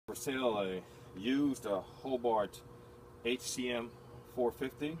For sale, a used Hobart HCM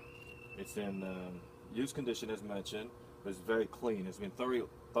 450. It's in used condition as mentioned, but it's very clean. It's been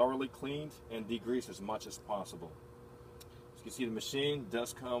thoroughly cleaned and degreased as much as possible. As you can see, the machine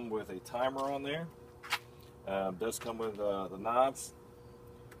does come with a timer on there. Does come with the knobs,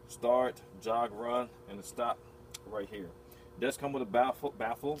 start, jog, run, and the stop right here. It does come with a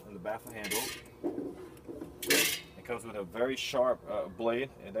baffle and the baffle handle. It comes with a very sharp blade,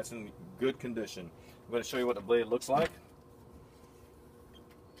 and that's in good condition. I'm going to show you what the blade looks like.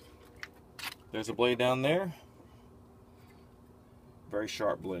 There's a blade down there. Very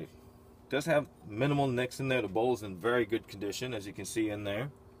sharp blade. Does have minimal nicks in there. The bowl is in very good condition, as you can see in there.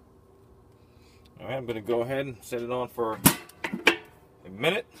 Alright, I'm going to go ahead and set it on for a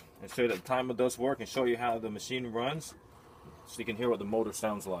minute and show you that the timer does work and show you how the machine runs so you can hear what the motor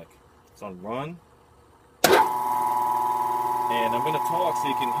sounds like. It's on run. And I'm going to talk so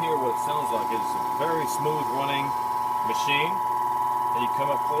you can hear what it sounds like. It's a very smooth running machine. And you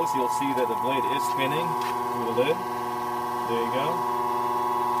come up close, you'll see that the blade is spinning through the lid. There you go.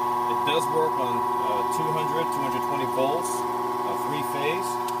 It does work on 220 volts, 3-phase.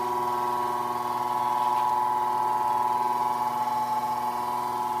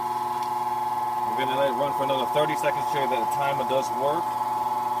 I'm going to let it run for another 30 seconds to show you that the timer does work.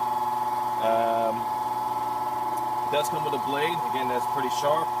 It does come with a blade, again that's pretty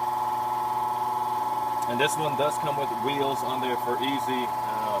sharp. And this one does come with wheels on there for easy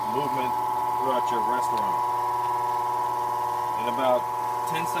movement throughout your restaurant. In about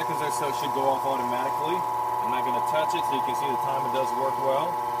 10 seconds or so it should go off automatically. I'm not going to touch it so you can see the timer does work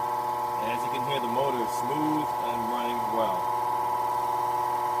well. And as you can hear, the motor is smooth and running well.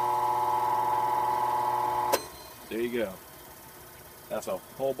 There you go. That's a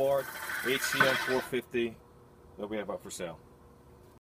Hobart HCM 450 that we have up for sale.